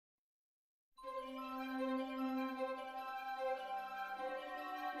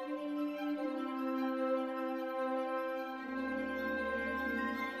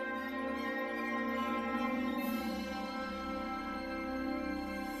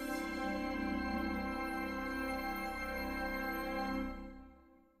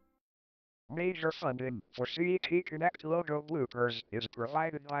Major funding for CET Connect logo bloopers is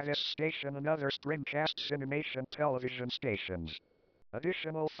provided by this station and other screencasts animation television stations.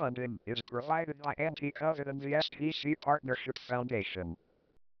 Additional funding is provided by Anti-COVID and the STC Partnership Foundation.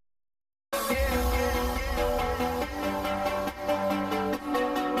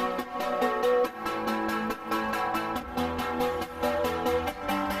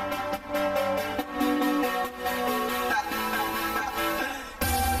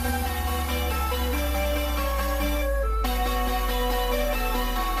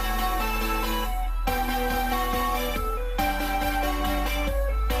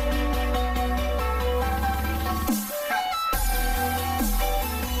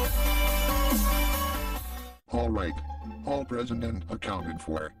 Alright. All present and accounted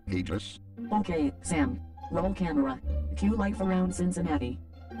for. Aegis. Okay, Sam. Roll camera. Cue life around Cincinnati.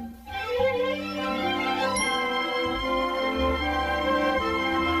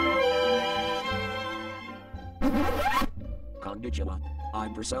 Konnichiwa.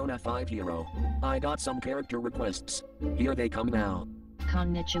 I'm Persona 5 Hero. I got some character requests. Here they come now.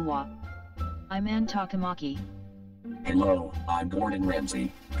 Konnichiwa. I'm Ann Takamaki. Hello, I'm Gordon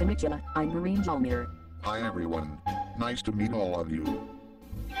Ramsay. Konnichiwa, I'm Marine Jalmir. Hi everyone. Nice to meet all of you.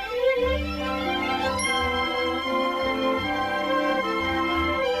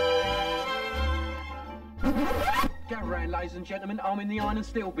 Go round, ladies and gentlemen. I'm in the iron and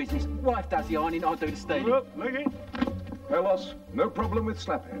steel business. Wife does the ironing, I do the stealing. Carlos, no problem with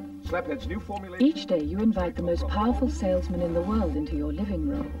Slaphead. Slaphead's new formula. Each day you invite the most powerful salesman in the world into your living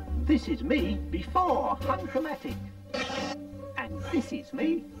room. This is me before Hunchromatic. And this is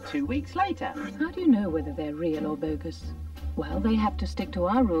me 2 weeks later. How do you know whether they're real or bogus? Well, they have to stick to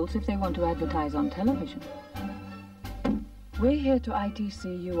our rules if they want to advertise on television. We're here to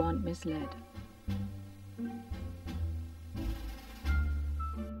ITC you aren't misled.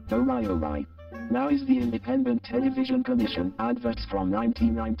 Oh my. Now is the Independent Television Commission adverts from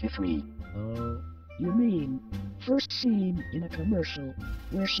 1993. Oh, you mean first scene in a commercial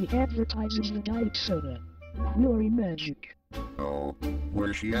where she advertises the diet soda. Glory Magic. Oh,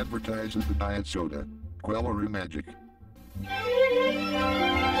 where she advertises the diet soda. Quellery Magic.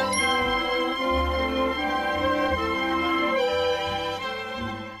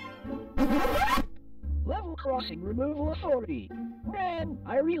 Level Crossing Removal Authority. Man,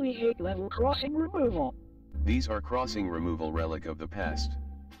 I really hate level crossing removal. These are crossing removal relic of the past.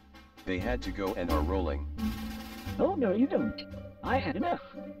 They had to go and are rolling. Oh no you don't. I had enough.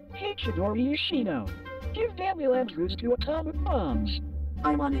 Hey Chidori Yoshino. Give Daniel Andrews 2 atomic bombs.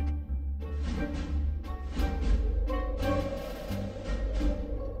 I'm on it.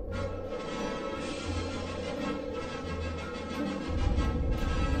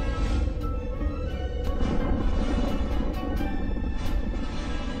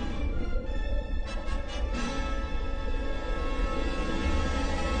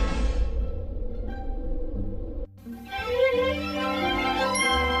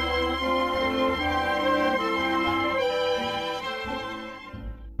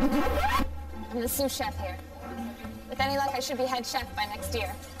 I'm the sous chef here. With any luck, I should be head chef by next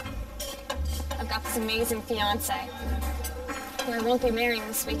year. I've got this amazing fiance, who I won't be marrying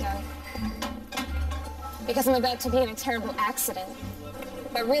this weekend. Because I'm about to be in a terrible accident.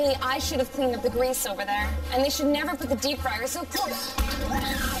 But really, I should have cleaned up the grease over there, and they should never put the deep fryer so close.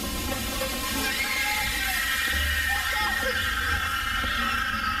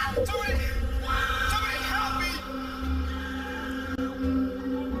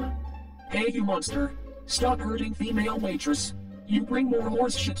 Hey you monster. Stop hurting female waitress. You bring more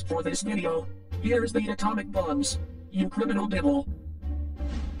horse shit for this video. Here's the atomic bombs. You criminal devil.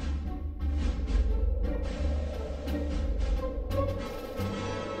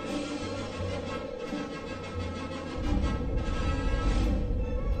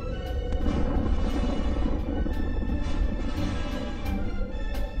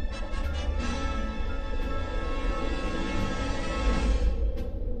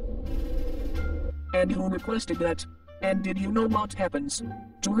 And who requested that? And did you know what happens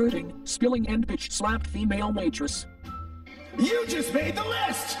to hurting, spilling and bitch slapped female waitress? You just made the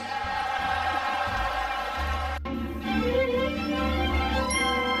list!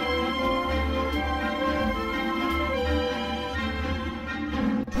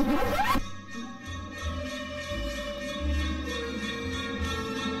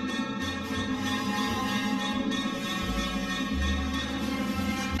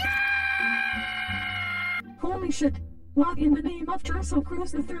 Holy shit! What in the name of Terso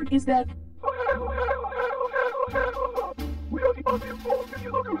Cruz the Third is that? We'll be Army of Call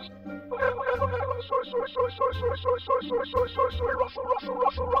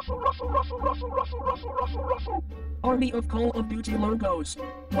of Duty logos.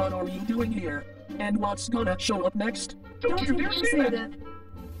 What are you doing here? And what's gonna show up next? Don't you dare say that.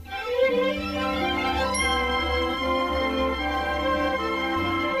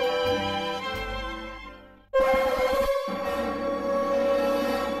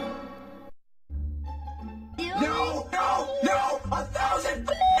 No! No! No! 1,000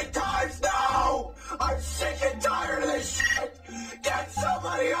 times no! I'm sick and tired of this shit! Get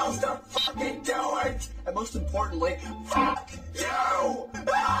somebody else to fucking do it! And most importantly, fuck you!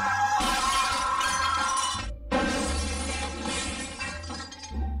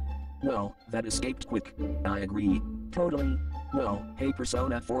 Well, that escaped quick. I agree. Totally. Well, hey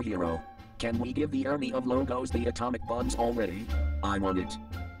Persona 4 hero. Can we give the army of logos the atomic bombs already? I want it.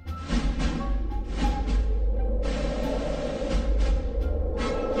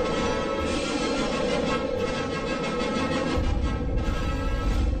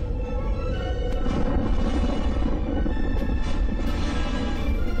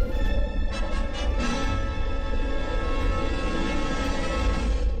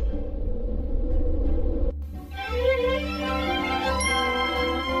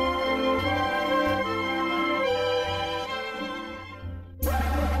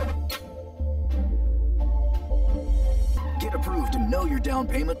 Get approved and know your down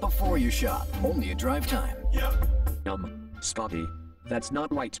payment before you shop. Only at drive time. Scotty. That's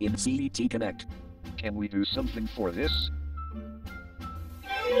not right in CET Connect. Can we do something for this?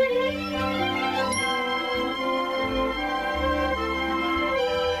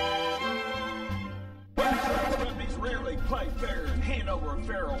 Companies rarely play fair and hand over a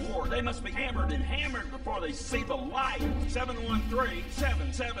fair award. They must be hammered and hammered before they see the light.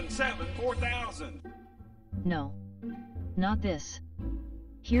 713-777-4000. No. Not this.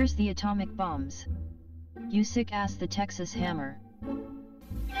 Here's the atomic bombs. You sick ass the Texas hammer.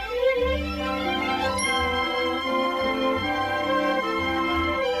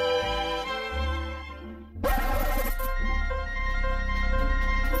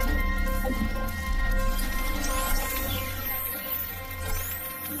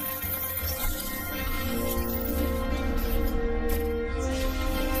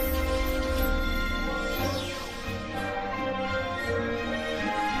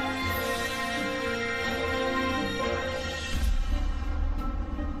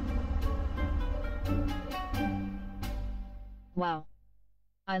 Wow.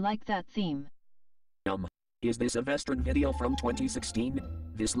 I like that theme. Is this a Vestron video from 2016?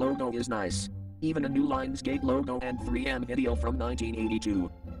 This logo is nice. Even a new Lionsgate logo and 3M video from 1982.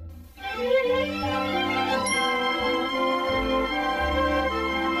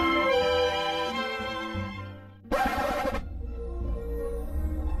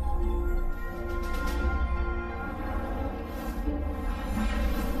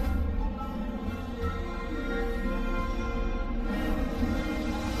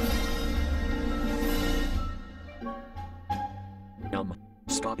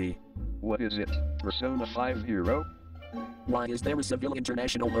 Scotty. What is it, Persona 5 Hero? Why is there a Seville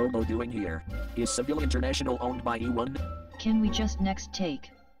International logo doing here? Is Seville International owned by E1? Can we just next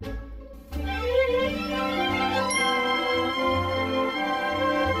take?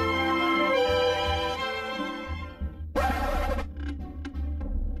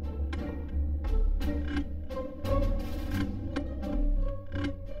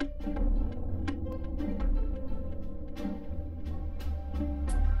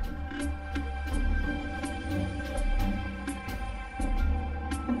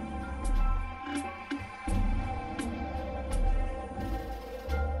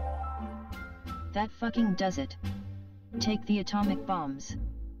 That fucking does it. Take the atomic bombs.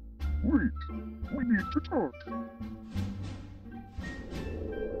 Wait, we need to talk.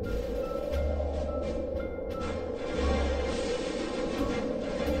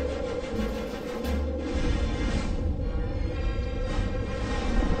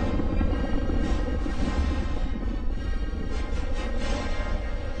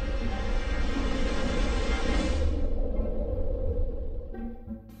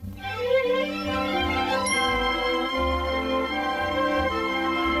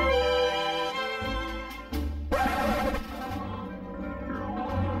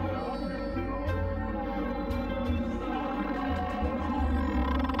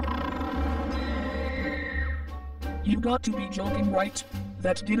 You got to be joking, right?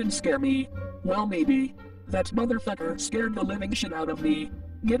 That didn't scare me. Well, maybe. That motherfucker scared the living shit out of me.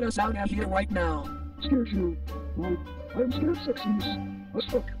 Get us out of here right now. Scared you? Well, I'm scared sexies. As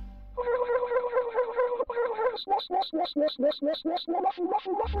fuck.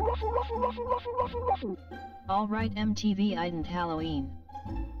 Alright MTV ident Halloween.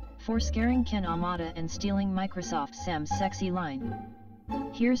 For scaring Ken Amata and stealing Microsoft Sam's sexy line.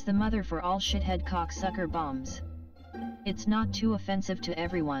 Here's the mother for all shithead cocksucker bombs. It's not too offensive to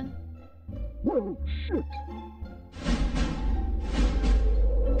everyone. Whoa, shit.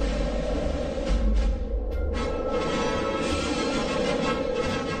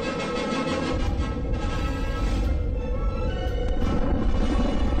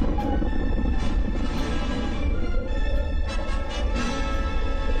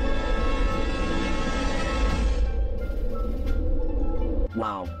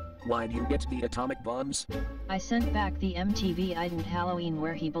 Wow. Why'd you get the atomic bombs? I sent back the MTV ident Halloween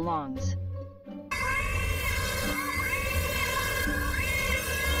where he belongs.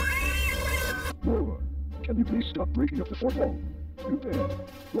 Whoa, can you please stop breaking up the fourth wall? You bad.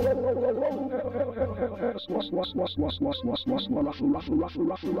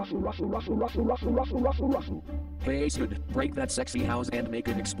 Hey Sid, break that sexy house and make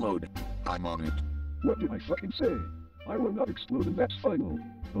it explode. I'm on it. What did I fucking say? I will not explode and that's final.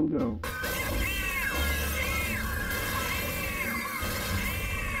 Oh no.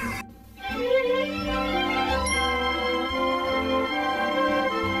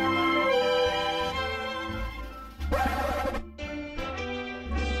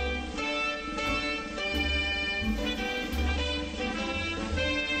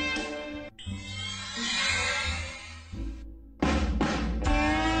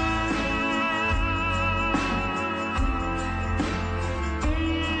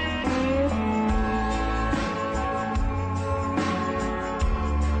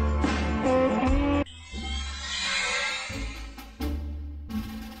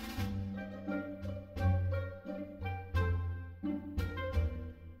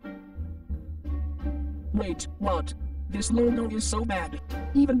 Wait, what? This logo is so bad.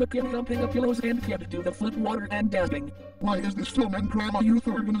 Even the kid jumping up pillows and kid do the flip water and dancing. What is this film and drama youth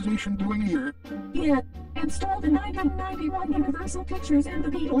organization doing here? Yeah, install the 1991 Universal Pictures and the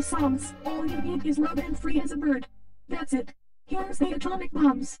Beatles songs. All you need is love and free as a bird. That's it. Here's the atomic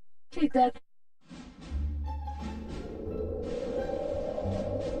bombs. Take that.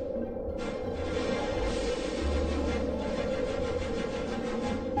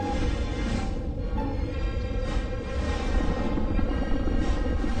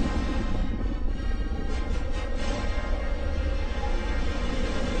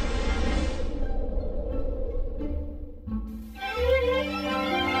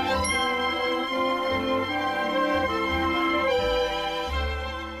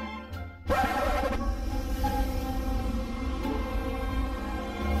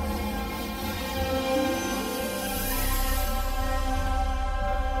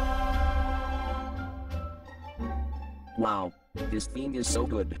 Wow, this theme is so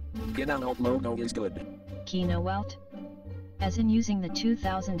good. Get out logo is good. Kino out? As in using the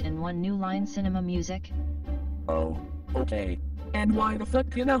 2001 New Line Cinema music? Oh, okay. And why the fuck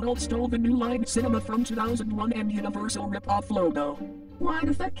Get Out stole the New Line Cinema from 2001 and Universal rip-off logo? Why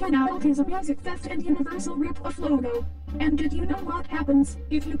the fuck Get Out is a music theft and Universal rip-off logo? And did you know what happens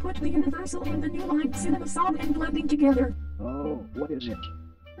if you put the Universal and the New Line Cinema song and blending together? Oh, what is it?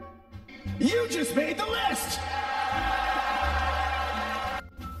 You just made the list!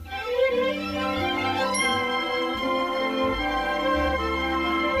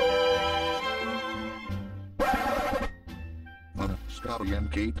 Scotty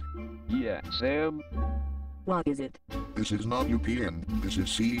and Kate? Yeah, Sam? What is it? This is not UPN, this is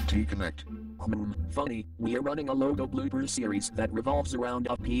CET Connect. Funny, we're running a logo bloopers series that revolves around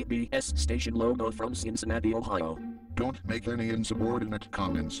a PBS station logo from Cincinnati, Ohio. Don't make any insubordinate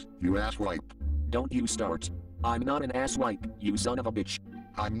comments, you asswipe. Don't you start. I'm not an asswipe, you son of a bitch.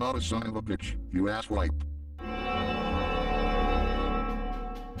 I'm not a son of a bitch, you asswipe.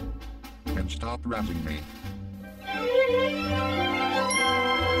 And stop razzing me.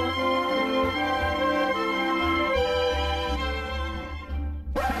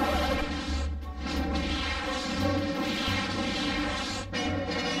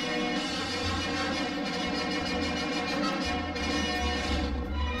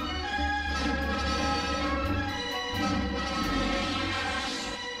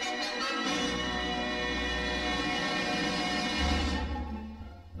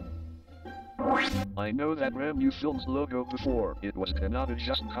 I know that Ram U Films logo before. It was cannot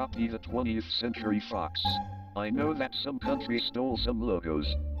just copy the 20th Century Fox. I know that some country stole some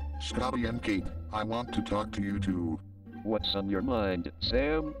logos. Scotty and Kate, I want to talk to you too. What's on your mind,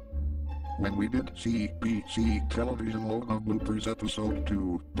 Sam? when we did CBC television logo bloopers episode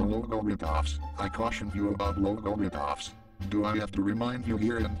 2, the logo ripoffs. I cautioned you about logo ripoffs. Do I have to remind you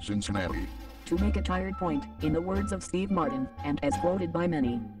here in Cincinnati? To make a tired point, in the words of Steve Martin, and as quoted by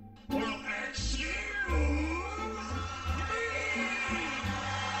many.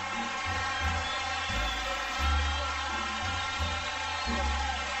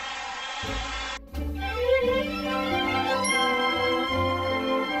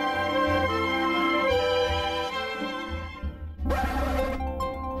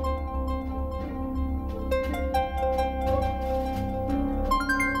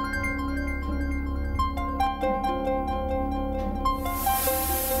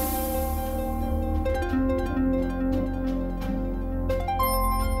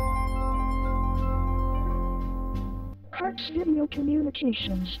 Video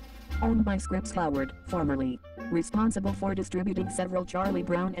Communications. Owned by Scripps Howard, formerly responsible for distributing several Charlie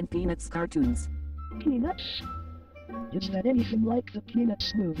Brown and Peanuts cartoons. Peanuts? Is that anything like the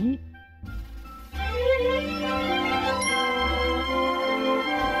Peanuts movie?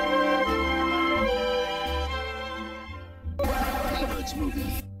 Peanuts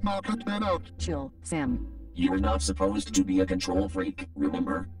movie. Now cut that out. Chill, Sam. You're not supposed to be a control freak,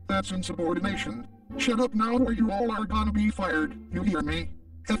 remember? That's insubordination. Shut up now or you all are gonna be fired. You hear me?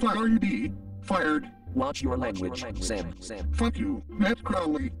 F-I-R-U-D. Fired. Watch your language, Sam. Fuck you, Matt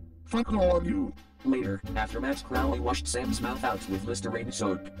Crowley. Fuck all of you. Later, after Matt Crowley washed Sam's mouth out with Listerine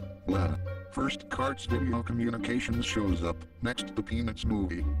soap. First, Carts Video Communications shows up. Next, the Peanuts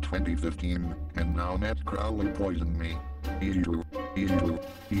movie, 2015. And now Matt Crowley poisoned me. Ew.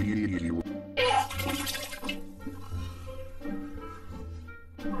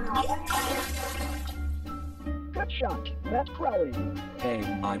 Good shot, Matt Crowley. Hey,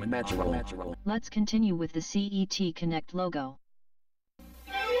 I'm natural. Let's continue with the CET Connect logo.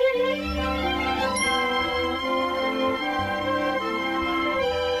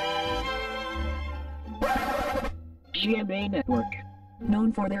 GMA Network.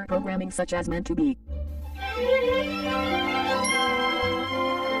 Known for their programming such as Meant to Be.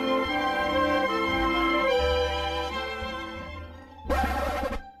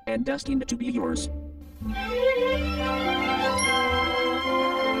 And destined to be yours.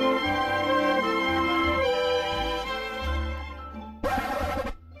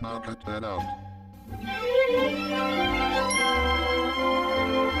 Now cut that out.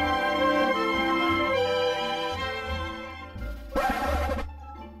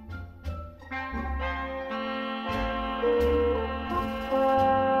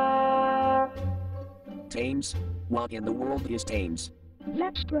 Thames? What in the world is Thames?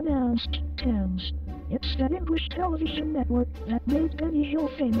 That's pronounced Thames. It's that English television network that made Benny Hill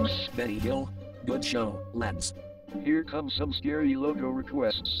famous. Benny Hill? Good show, lads. Here come some scary logo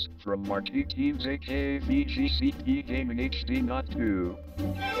requests from Marquee Teams aka VGCP Gaming HD Not 2.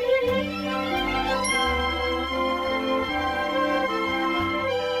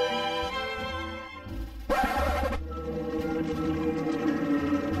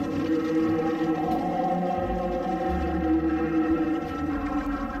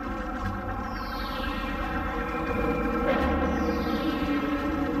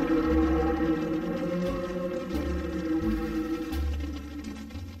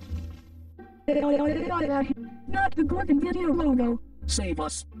 Not the Gorgon Video logo. Save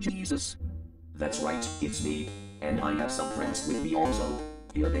us, Jesus. That's right, it's me. And I have some friends with me also.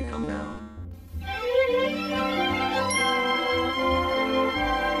 Here they come now.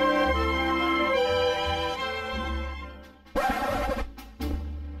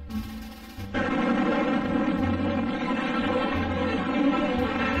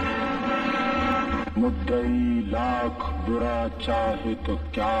 मुद्दई lakh बुरा चाहे तो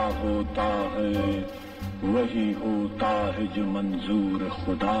क्या होता है वही होता है जो मंजूर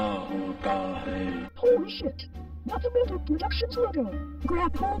खुदा होता है. Holy shit! Monumental Productions logo!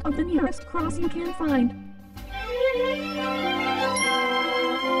 Grab hold of the nearest cross you can find.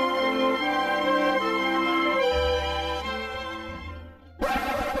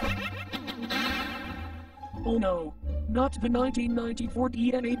 Oh no, not the 1994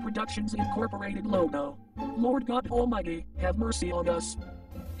 DNA Productions Incorporated logo. Lord God Almighty, have mercy on us.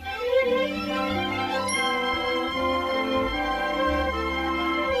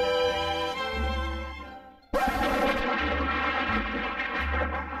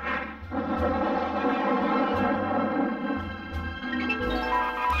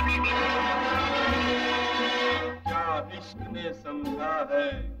 क्या इश्क ने समझा है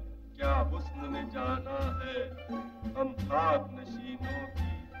क्या हुस्न ने जाना है हम खाक नशीनों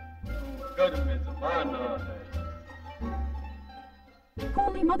की तू गर्म ज़माना है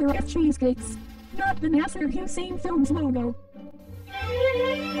Holy Mother of Cheesecakes. Not the Nasser Hussein Films logo.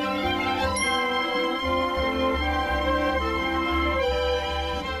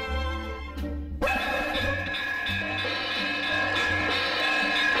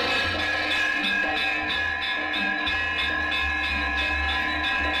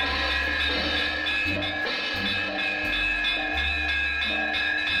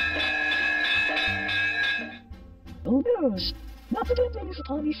 Oh no! Not the dead ladies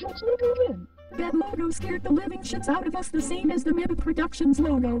Tommy Schultz logo again! That logo scared the living shits out of us, the same as the Mib Productions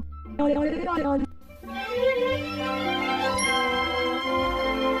logo.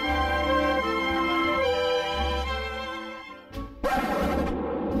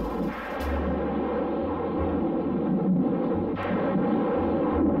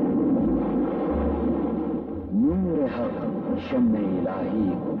 नूर हक शम्मे इलाही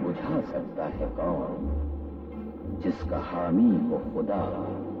को बुझा सकता है कौन? जिसका हामी हो खुदा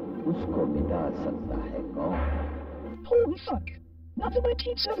उसको मिटा सकता है कौन? Holy fuck! Not the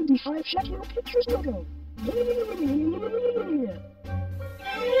 1975 Shakira Pictures logo! Yeah.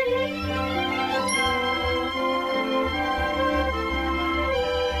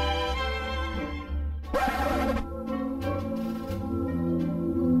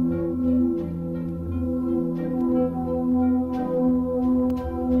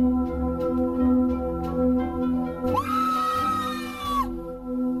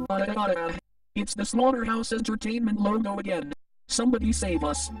 It's the Slaughterhouse Entertainment logo again. Somebody save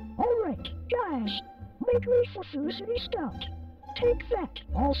us. Alright, guys. Make way for Felicity Stout. Take that,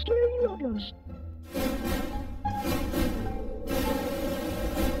 all scary logos.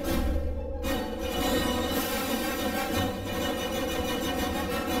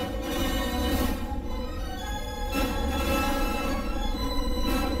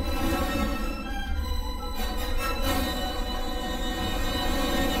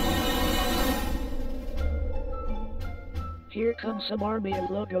 Here comes some Army of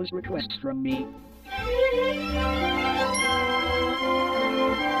Logos requests from me.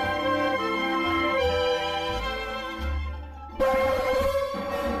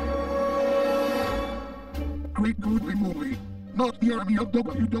 Great googly moogly. Not the army of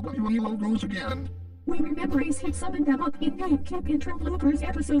WWE logos again. We remember Ace had summoned them up in GameCube Intro Bloopers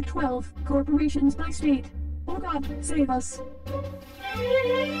Episode 12, Corporations by State. Oh God, save us.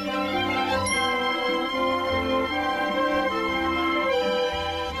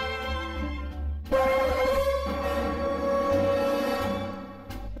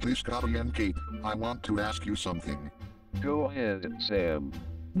 Please, Scotty and Kate, I want to ask you something. Go ahead, Sam.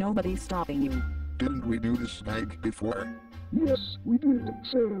 Nobody's stopping you. Didn't we do this snag before? Yes, we did,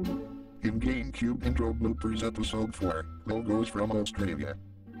 Sam. In GameCube Intro Bloopers Episode 4, logos from Australia.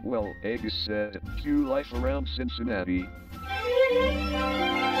 Well, Agus said, cue life around Cincinnati.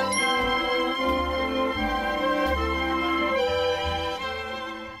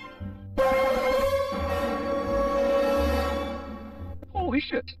 Holy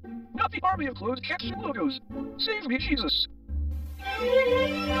shit! Not the army of closed caption logos! Save me, Jesus!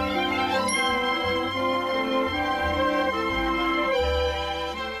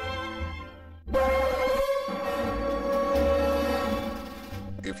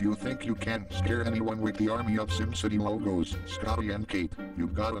 If you think you can scare anyone with the army of SimCity logos, Scotty and Kate,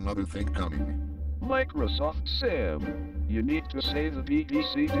 you've got another thing coming. Microsoft Sam. You need to say the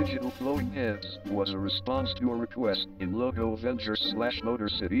BBC Digital Flowing Heads was a response to a request in Logo Avengers/Motor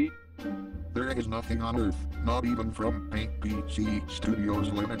City. There is nothing on Earth, not even from ABC Studios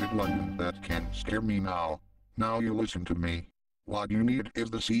Limited London, that can scare me now. Now you listen to me. What you need is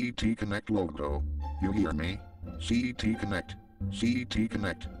the CET Connect logo. You hear me? CET Connect. CET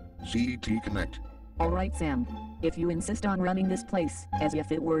Connect. CET Connect. Alright, Sam. If you insist on running this place, as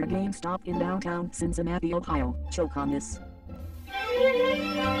if it were a GameStop in downtown Cincinnati, Ohio, choke on this.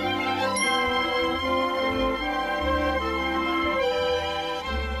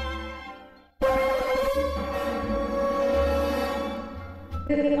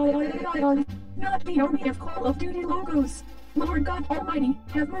 Not the army of Call of Duty logos. Lord God Almighty,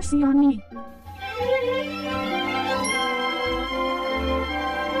 have mercy on me.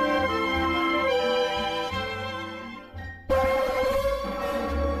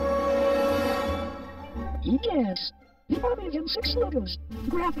 Yes, the army of M6 logos.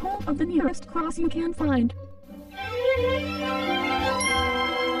 Grab hold of the nearest cross you can find.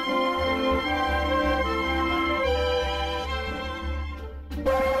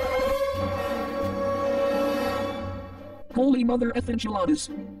 Holy Mother F enchiladas.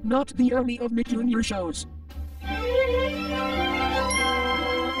 Not the army of Nick Jr. shows.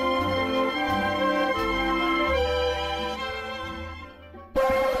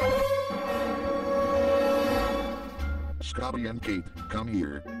 Scotty and Kate, come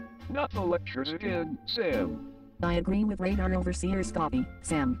here. Not the lectures again, Sam. I agree with Radar Overseer Scotty,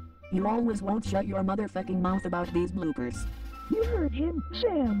 Sam. You always won't shut your motherfucking mouth about these bloopers. You heard him,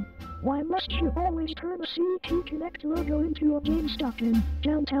 Sam. Why must you always turn a CET Connect logo into a GameStop in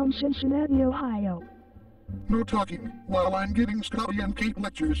downtown Cincinnati, Ohio? No talking while I'm giving Scotty and Kate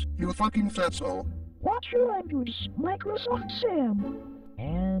lectures, you fucking fatso. Watch your language, Microsoft Sam.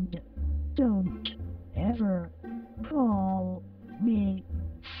 And don't ever call me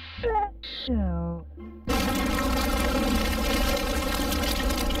fatso.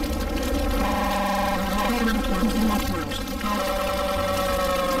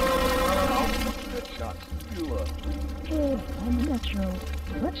 Good shot, Beulah. Hey, I'm Metro.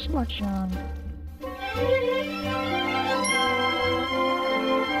 Let's march on.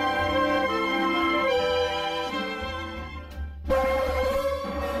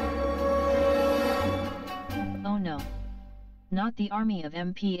 Oh no. Not the army of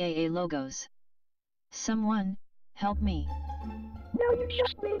MPAA logos. Someone, help me. Now you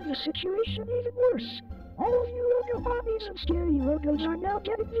just made the situation even worse. All of you logo hobbies and scary logos are now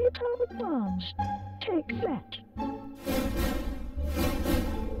getting the atomic bombs. Take that.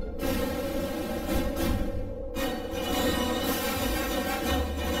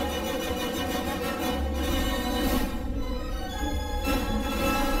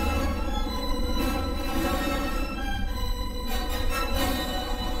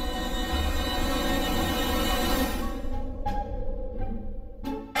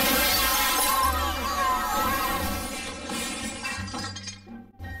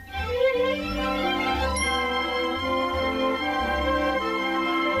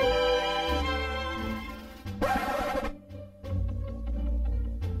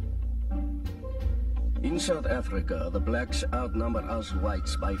 In South Africa, the blacks outnumber us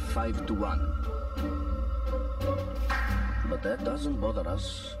whites by 5 to 1. But that doesn't bother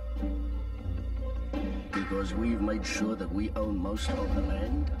us, because we've made sure that we own most of the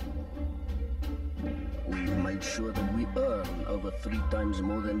land. We've made sure that we earn over 3 times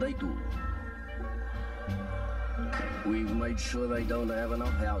more than they do. We've made sure they don't have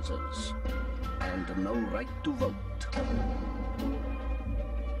enough houses and no right to vote.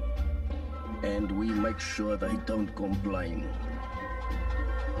 And we make sure they don't complain.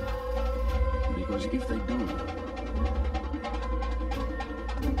 Because if they do,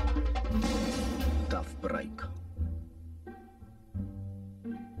 tough break.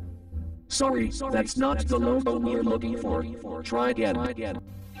 Sorry, that's not the logo we're looking for. Try again.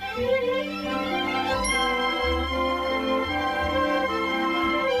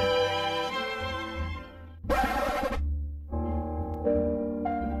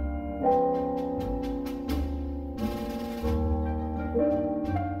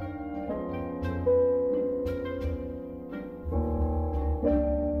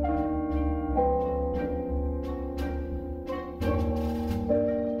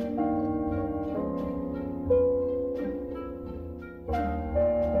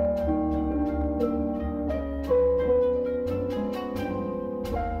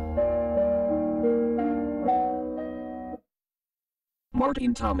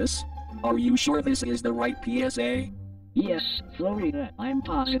 Martin Thomas, are you sure this is the right PSA? Yes, Florida, I'm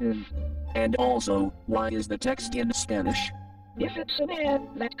positive. And also, why is the text in Spanish? If it's an ad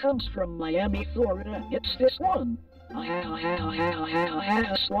that comes from Miami, Florida, it's this one. Swa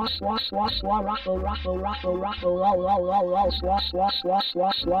swa swa swa raffle raffle raffle raffle lol lol lol lol swa swa swa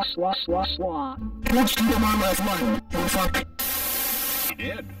swa swa swa swa swa. Let's do my last line. You fuck. He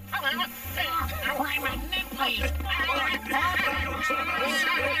did. I'm a nip, please.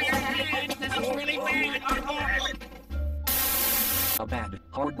 This is really bad. A bad,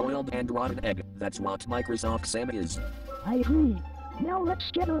 hard-boiled and rotten egg, that's what Microsoft Sam is. I agree. Now let's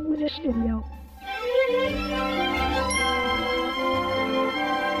get on with this video.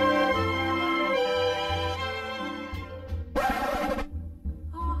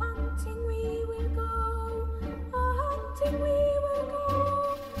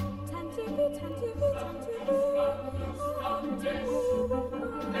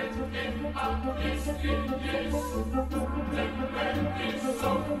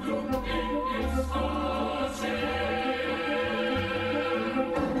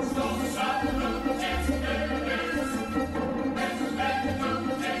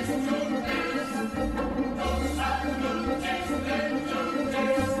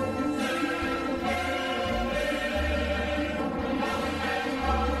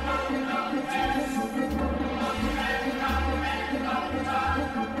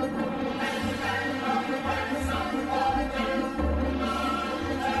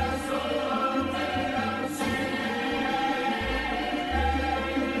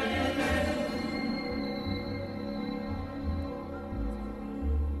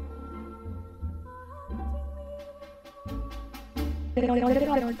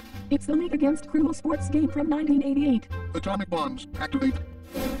 It's the League Against Cruel Sports game from 1988. Atomic bombs, activate.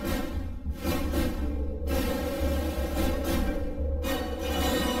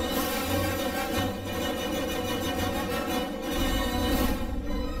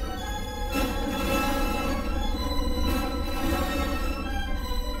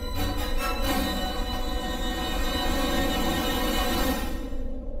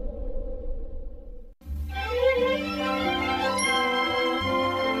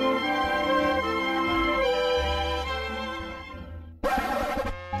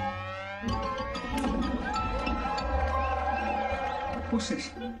 What's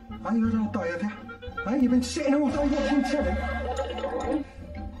this? Ain't you had all day, have you? Hey, you've been sitting all day watching telly?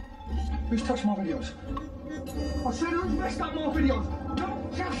 Who's touched my videos? I said who's messed up my videos?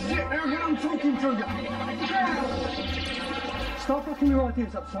 Don't just sit there when I'm talking to you. Yeah. Start fucking your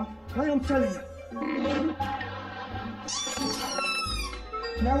ideas up, son. Hey, I'm telling you.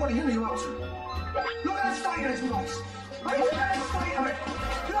 Now what the hell are you up to? Look at the state of this place. Hey, look at the state of it.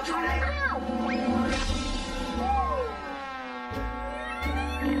 Look at it.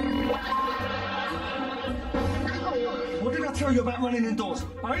 What did I tell you about running indoors?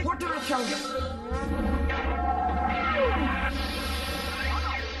 Hey, what did I tell you?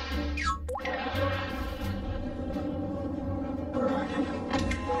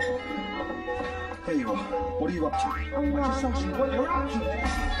 There you are. What are you up to? I just asked you what you're up to.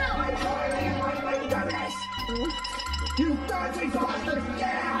 You dirty bastard!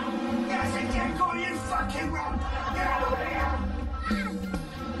 Get out! Yes, it can go, you fucking run! Get out of here!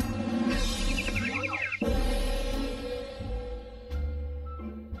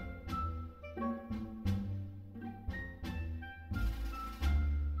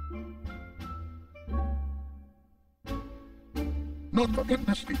 Not fucking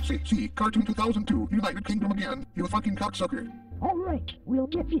nasty. See, Cartoon 2002, United Kingdom again. You fucking cocksucker. Alright, we'll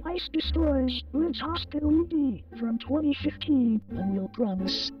get the Ice Destroys Lives Hospital ED from 2015, and we'll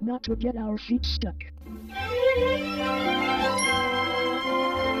promise not to get our feet stuck.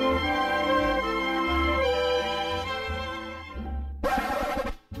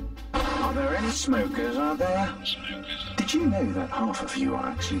 Are there any smokers out there? Did you know that half of you are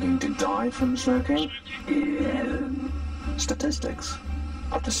actually going to die from smoking? Statistics.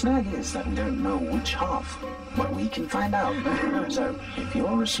 But the snag is that we don't know which half, but we can find out. So, if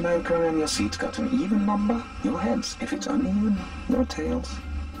you're a smoker and your seat's got an even number, your heads. If it's uneven, your tails.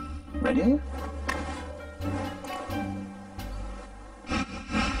 Ready?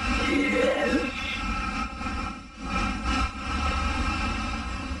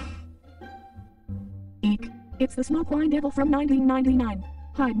 Eek. It's the Smoke Line Devil from 1999.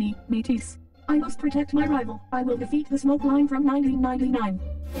 Hide me, mateys. I must protect my rival. I will defeat the Smoke Line from 1999.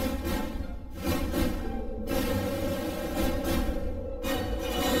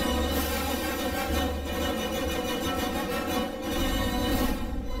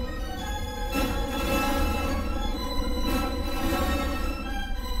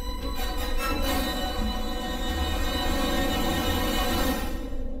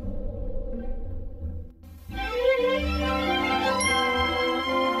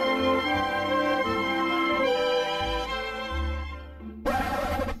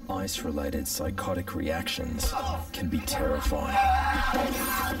 Ice-related psychotic reactions can be terrifying.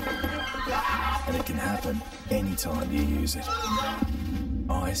 And it can happen anytime you use it.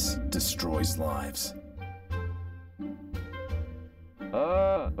 Ice destroys lives.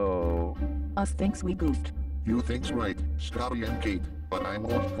 Uh-oh. Us thinks we goofed. You think's right, Scotty and Kate, but I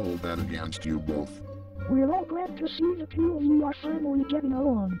won't hold that against you both. We're all glad to see the two of you are finally getting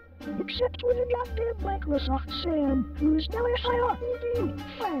along. Except for the goddamn Microsoft Sam, who is now SIR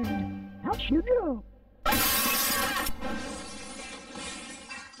fired. Out you go.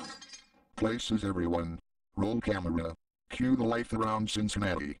 Places everyone. Roll camera. Cue the life around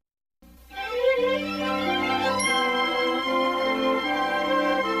Cincinnati.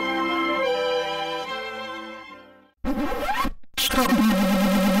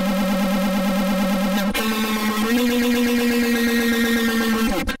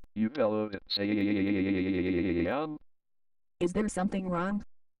 You bellowed it. Sam? Is there something wrong?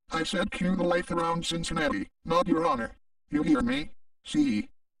 I said cue the life around Cincinnati, not your honor. You hear me? CET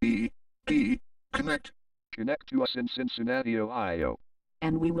Connect. Connect to us in Cincinnati, Ohio.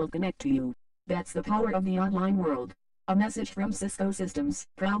 And we will connect to you. That's the power of the online world. A message from Cisco Systems,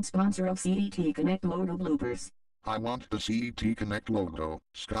 proud sponsor of CET Connect logo bloopers. I want the CET Connect logo,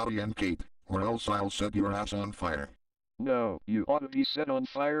 Scotty and Kate, or else I'll set your ass on fire. No, you ought to be set on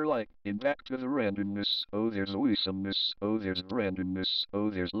fire like in Back to the Randomness. Oh, there's awesomeness. Oh, there's randomness. Oh,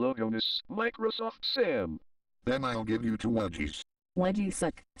 there's logoness. Microsoft Sam. Then I'll give you 2 wedgies. Why'd you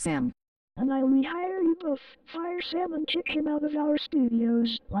suck, Sam? And I'll rehire you both. Fire Sam and kick him out of our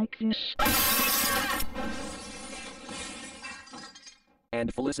studios, like this.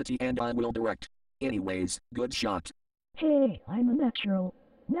 And Felicity and I will direct. Anyways, good shot. Hey, I'm a natural.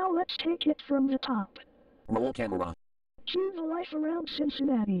 Now let's take it from the top. Roll camera. Cue the life around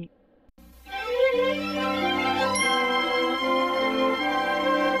Cincinnati.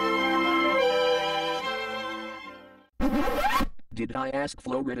 Did I ask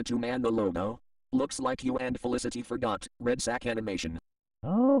Florida to man the logo? Looks like you and Felicity forgot. Red sack animation.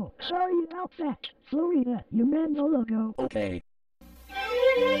 Oh, sorry about that. Florida, you man the logo. Okay.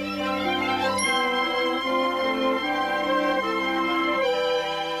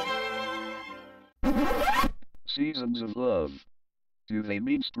 Seasons of love. Do they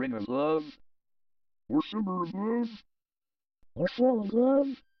mean spring of love? Or summer of love? Or fall of love?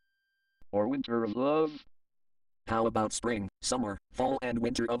 Or winter of love? How about spring, summer, fall and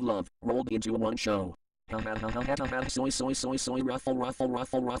winter of love, rolled into one show? Soy soy soy soy ruffle ruffle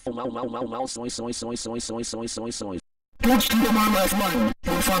ruffle ruffle low low low low soy soy soy soy soy soy soy soy. Let's do my last one,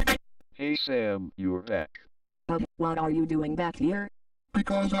 you fuck. Hey Sam, you're back. What are you doing back here?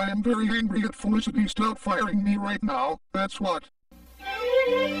 Because I am very angry at Felicity. Stop firing me right now, that's what.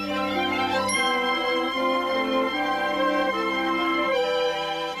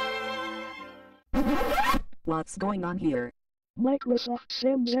 What's going on here? Microsoft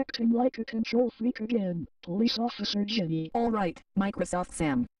Sam's acting like a control freak again. Police Officer Jenny. Alright, Microsoft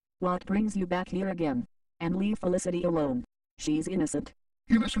Sam. What brings you back here again? And leave Felicity alone. She's innocent.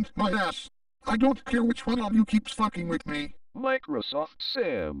 Innocent, my ass. I don't care which one of you keeps fucking with me. Microsoft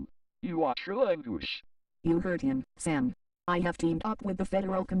Sam. You watch your language. You heard him, Sam. I have teamed up with the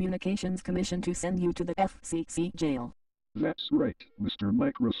Federal Communications Commission to send you to the FCC jail. That's right, Mr.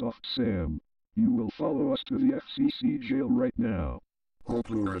 Microsoft Sam. You will follow us to the FCC jail right now. Oh,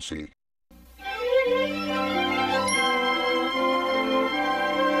 pleurisy.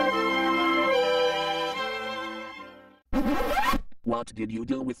 What did you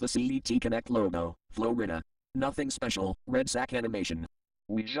do with the CET Connect logo, Florida? Nothing special, red sack animation.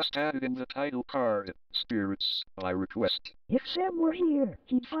 We just added in the title card, Spirits, by request. If Sam were here,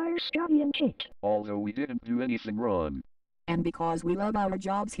 he'd fire Scotty and Kate. Although we didn't do anything wrong. And because we love our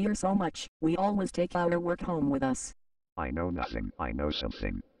jobs here so much, we always take our work home with us. I know nothing, I know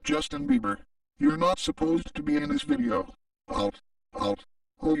something. Justin Bieber, you're not supposed to be in this video. Out. Out.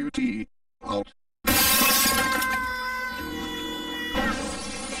 O-U-T. Out.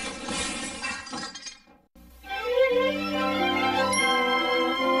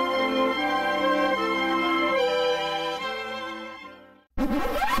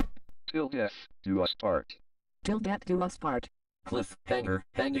 Till death do us part. Till death do us part. Cliffhanger,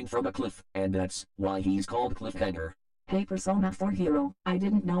 hanging from a cliff, and that's why he's called Cliffhanger. Hey Persona 4 Hero, I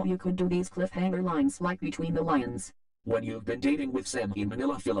didn't know you could do these cliffhanger lines like Between the Lions. When you've been dating with Sam in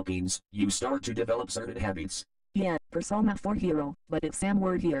Manila, Philippines, you start to develop certain habits. Yeah, Persona 4 Hero, but if Sam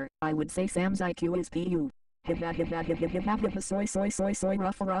were here, I would say Sam's IQ is PU. Soy soy soy soy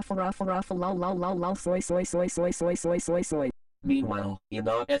ruffle ruffle ruffle ruffle lol lol lol lol soy soy soy soy soy soy soy soy. Meanwhile, in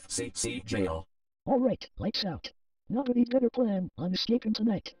the FCC jail. Alright, lights out. Nobody better plan on escaping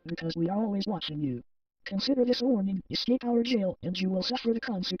tonight, because we are always watching you. Consider this a warning, escape our jail, and you will suffer the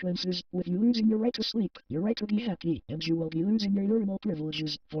consequences, with you losing your right to sleep, your right to be happy, and you will be losing your urinal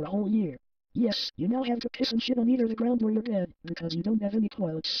privileges for a whole year. Yes, you now have to piss and shit on either the ground or your bed, because you don't have any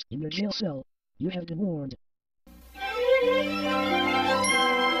toilets in your jail cell. You have been warned.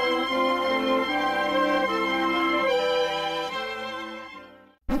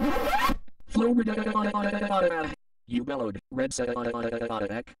 Florida. You bellowed, red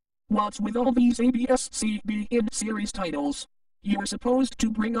sack. What's with all these ABS-CBN series titles? You were supposed to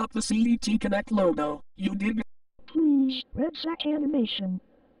bring up the CET Connect logo. You did. Please, red sack animation.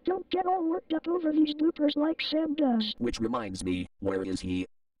 Don't get all worked up over these bloopers like Sam does. Which reminds me, where is he?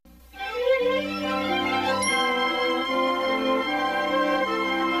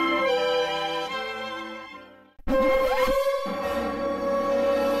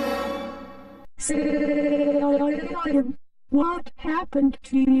 What happened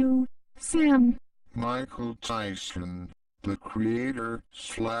to you, Sam? Michael Tyson, the creator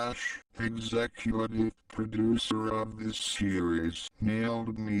 / executive producer of this series,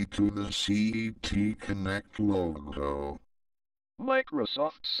 nailed me to the CET Connect logo.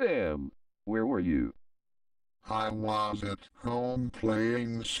 Microsoft Sam, where were you? I was at home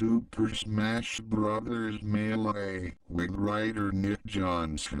playing Super Smash Bros. Melee with writer Nick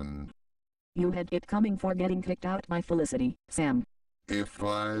Johnson. You had it coming for getting kicked out by Felicity, Sam. If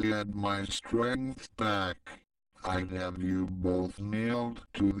I had my strength back, I'd have you both nailed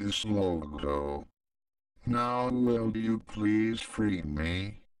to this logo. Now will you please free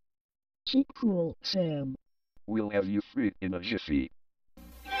me? Keep cool, Sam. We'll have you free in a jiffy.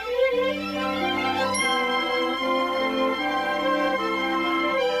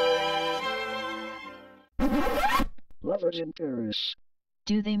 Lovers in Paris.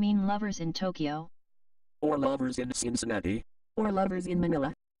 Do they mean lovers in Tokyo? Or lovers in Cincinnati? Or lovers in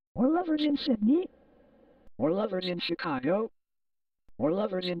Manila? Or lovers in Sydney? Or lovers in Chicago? Or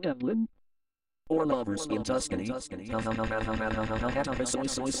lovers in Dublin? Or lovers in Tuscany? Soy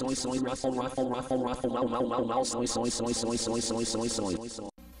soy soy ruffle ruffle ruffle ruffle wow wow wow wow soy soy soy soy soy soy soy soy.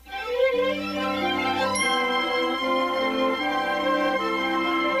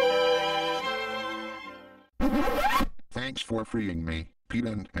 Thanks for freeing me, Pete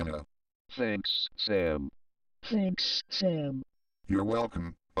and Anna. Thanks, Sam. Thanks, Sam. You're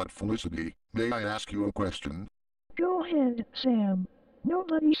welcome, but Felicity, may I ask you a question? Go ahead, Sam.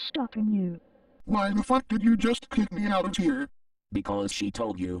 Nobody's stopping you. Why the fuck did you just kick me out of here? Because she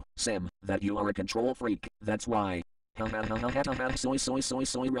told you, Sam, that you are a control freak, that's why. Soy soy soy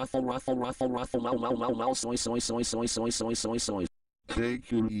soy ruffle ruffle ruffle ruffle wow wow wow wow soy soy soy soy soy soy soy soy.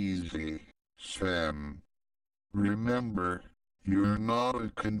 Take it easy, Sam. Remember, you're not a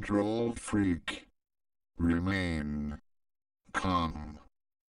control freak. Remain calm.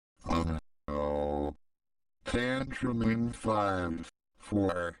 Oh no. Tantrum in 5,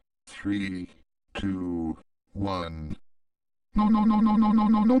 4, 3, 2, 1. No,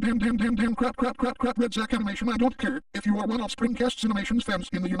 damn, crap, Red Zack Animation, I don't care. If you are one of Springcast's Animation's fans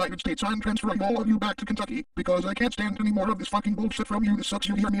in the United States, I'm transferring all of you back to Kentucky, because I can't stand any more of this fucking bullshit from you. This sucks,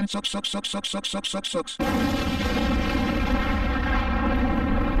 you hear me? It sucks.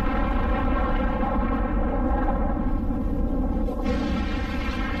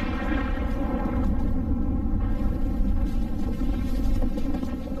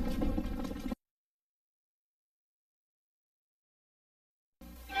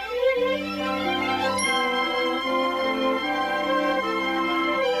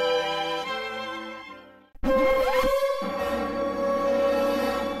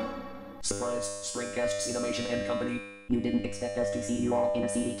 Surprise, Springcast's Animation and Company. You didn't expect us to see you all in a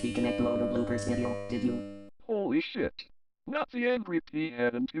CET Connect load of bloopers video, did you? Holy shit. Not the angry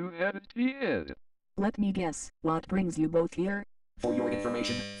P-head and two-headed P-head. Let me guess, what brings you both here? For your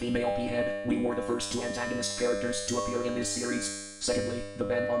information, female P-head, we were the first two antagonist characters to appear in this series. Secondly, the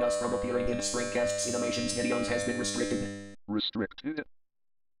ban on us from appearing in Springcast's Animation's videos has been restricted. Restricted?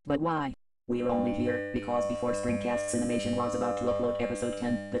 But why? We're only here because before Springcast's Animation was about to upload episode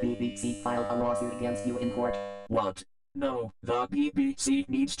 10, the BBC filed a lawsuit against you in court. What? No, the BBC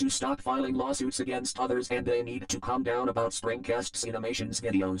needs to stop filing lawsuits against others and they need to calm down about Springcast's Animation's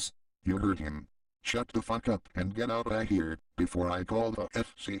videos. You heard him. Shut the fuck up and get out of here before I call the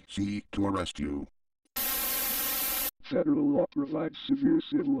FCC to arrest you. Federal law provides severe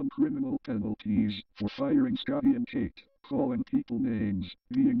civil and criminal penalties for firing Scotty and Kate, calling people names,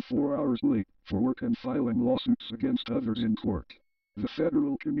 being 4 hours late for work and filing lawsuits against others in court. The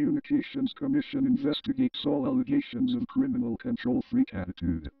Federal Communications Commission investigates all allegations of criminal control freak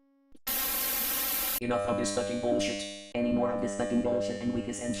attitude. Enough of this fucking bullshit. Any more of this fucking bullshit and we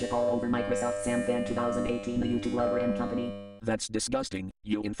piss and shit all over Microsoft Sam Fan 2018 the YouTube lover and company. That's disgusting,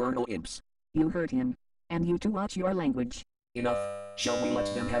 you infernal imps. You heard him. And you two watch your language. Enough. Shall we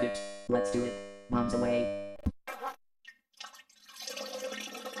let them have it? Let's do it. Bombs away.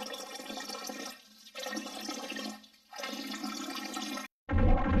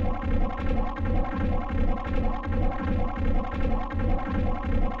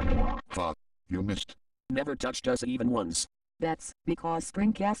 Fuck. You missed. Never touched us even once. That's because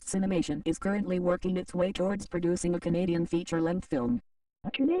Springcast's Animation is currently working its way towards producing a Canadian feature-length film.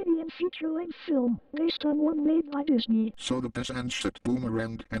 A Canadian feature-length film based on one made by Disney. So the piss and shit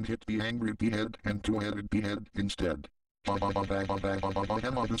boomerang and hit the angry P-head and two-headed P-head instead. Raffle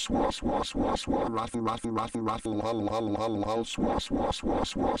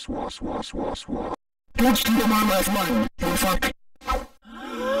Don't steal my last line, you fuck.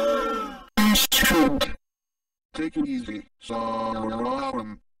 Take it easy, so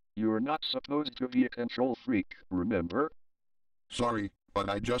You're not supposed to be a control freak, remember? Sorry, but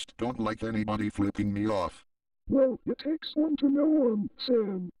I just don't like anybody flipping me off. Well, it takes one to know one,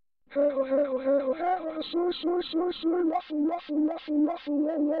 Sam. Soy, ruffle.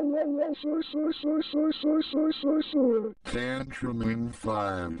 Tantrum in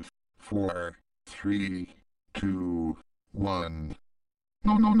 5, 4, 3, 2, 1.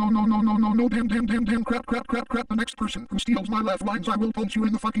 No, damn, crap. The next person who steals my laugh lines, I will punch you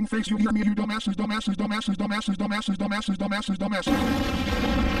in the fucking face. You hear me, you dumbasses.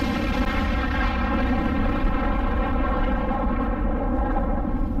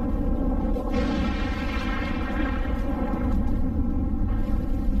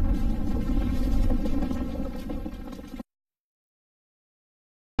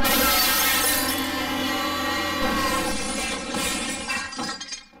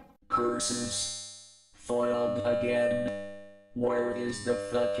 Curses. Foiled again. Where is the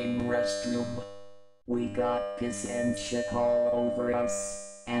fucking restroom? We got piss and shit all over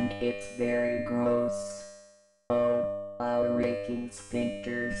us, and it's very gross. Oh, our raking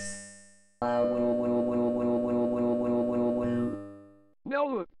sphincters. Now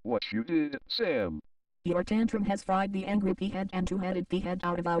look what you did, Sam. Your tantrum has fried the angry peahead and two-headed peahead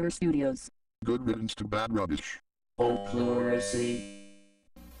out of our studios. Good riddance to bad rubbish. Oh, pleurisy.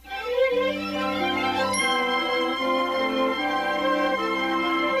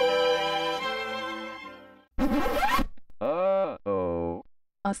 Uh-oh.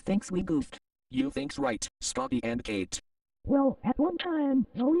 Us thinks we goofed. You think's right, Scotty and Kate. Well, at one time,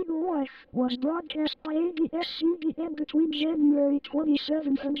 The Legal Life was broadcast by ABS-CBN between January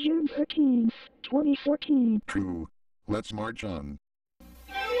 27th and June 13th, 2014. True. Let's march on.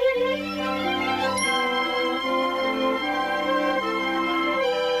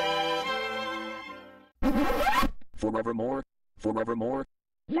 Forevermore? Forevermore?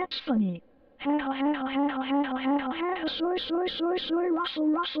 That's funny. Ha ha ha ha ha ha ha ha ha ha soy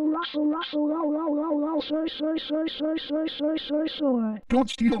Russell low soy. Don't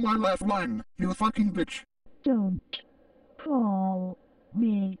steal my laugh line, you fucking bitch. Don't call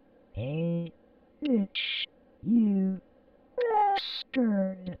me a bitch, you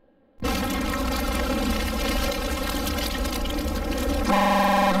bastard.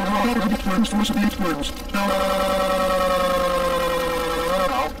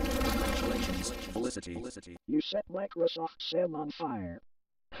 Congratulations, Felicity. You set Microsoft Sam on fire.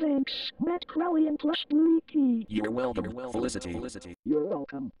 Thanks, Matt Crowley and plus Bluey Key. You're welcome, Felicity. You're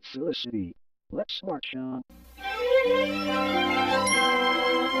welcome, Felicity. Let's march on.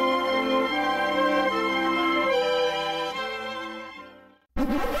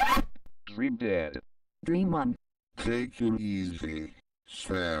 Dream dead. Dream on. Take it easy,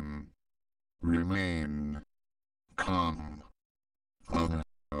 Sam. Remain calm.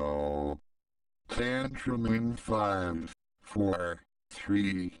 Oh. Tantrum in 5, 4,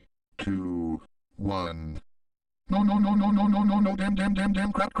 3, 2, 1. No,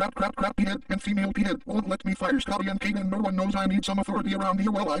 damn, crap, peanut and female peanut won't let me fire Scotty and Kate, and no one knows I need some authority around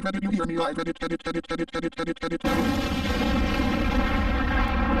here. Well, I've edit, you hear me, I've edit.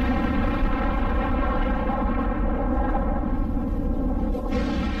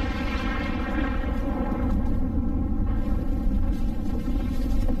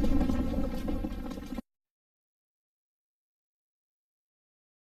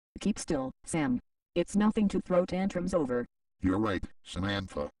 Keep still, Sam. It's nothing to throw tantrums over. You're right,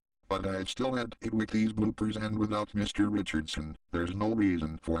 Samantha. But I've still had it with these bloopers, and without Mr. Richardson, there's no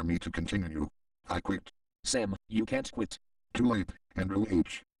reason for me to continue. I quit. Sam, you can't quit. Too late, Andrew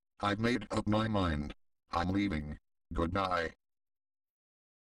H. I've made up my mind. I'm leaving. Goodbye.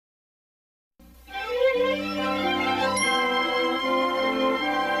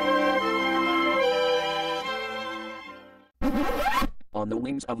 On the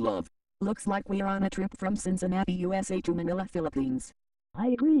wings of love. Looks like we're on a trip from Cincinnati, USA to Manila, Philippines. I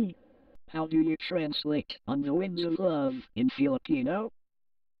agree. How do you translate On the Wings of Love in Filipino?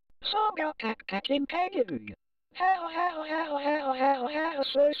 Soga in Tagalog. Soy,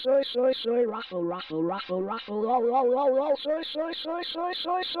 ruffle, low,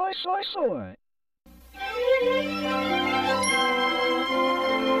 soy.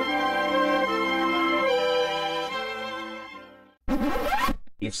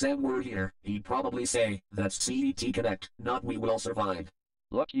 If Sam were here, he'd probably say, that's CET Connect, not We Will Survive.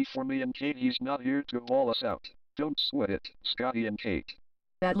 Lucky for me and Kate, he's not here to wall us out. Don't sweat it, Scotty and Kate.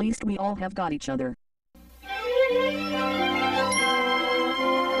 At least we all have got each other.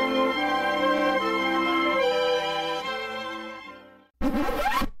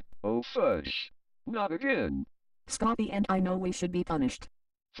 Oh fudge. Not again. Scotty and I know we should be punished.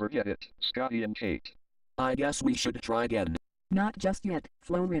 Forget it, Scotty and Kate. I guess we should try again. Not just yet,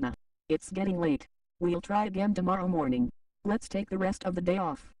 Florina. It's getting late. We'll try again tomorrow morning. Let's take the rest of the day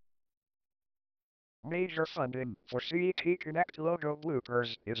off. Major funding for CET Connect logo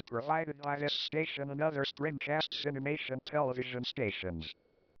bloopers is provided by this station and other screencast animation television stations.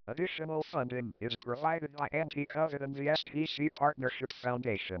 Additional funding is provided by Anti-COVID and the STC Partnership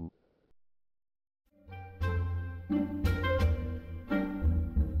Foundation.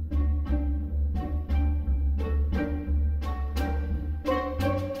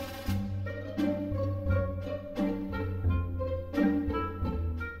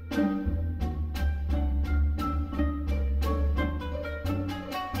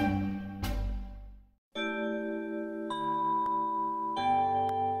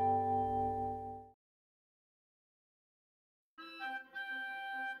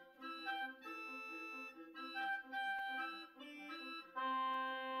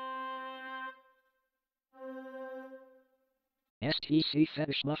 STC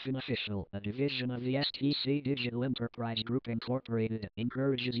Fetish Muffin Official, a division of the STC Digital Enterprise Group Incorporated,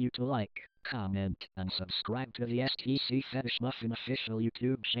 encourages you to like, comment, and subscribe to the STC Fetish Muffin Official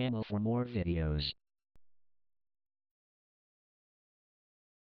YouTube channel for more videos.